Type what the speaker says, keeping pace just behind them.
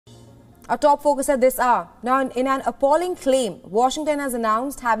Our top focus at this hour. Now, in an appalling claim, Washington has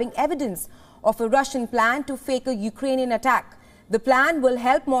announced having evidence of a Russian plan to fake a Ukrainian attack. The plan will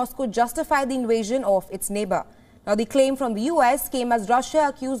help Moscow justify the invasion of its neighbor. Now, the claim from the US came as Russia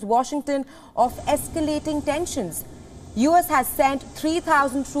accused Washington of escalating tensions. US has sent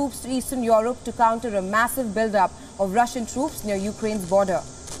 3,000 troops to Eastern Europe to counter a massive buildup of Russian troops near Ukraine's border.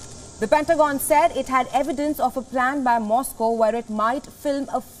 The Pentagon said it had evidence of a plan by Moscow where it might film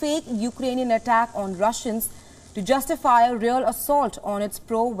a fake Ukrainian attack on Russians to justify a real assault on its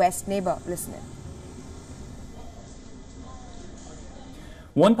pro-West neighbor. Listen in.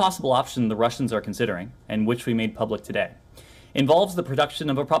 One possible option the Russians are considering, and which we made public today, involves the production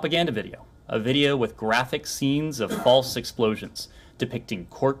of a propaganda video, a video with graphic scenes of false explosions, depicting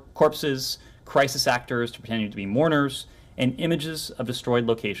corpses, crisis actors pretending to be mourners, and images of destroyed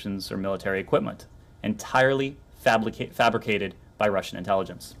locations or military equipment, entirely fabricated by Russian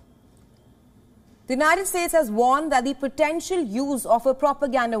intelligence. The United States has warned that the potential use of a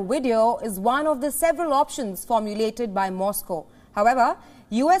propaganda video is one of the several options formulated by Moscow. However,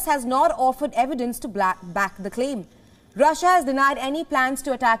 US has not offered evidence to back the claim. Russia has denied any plans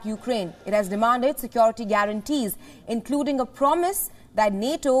to attack Ukraine. It has demanded security guarantees, including a promise that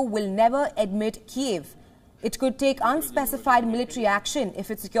NATO will never admit Kiev. It could take unspecified military action if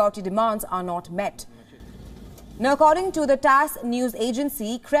its security demands are not met. Now, according to the TASS news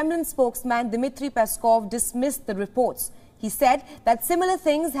agency, Kremlin spokesman Dmitry Peskov dismissed the reports. He said that similar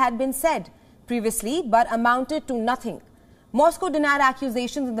things had been said previously but amounted to nothing. Moscow denied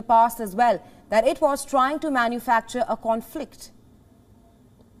accusations in the past as well that it was trying to manufacture a conflict.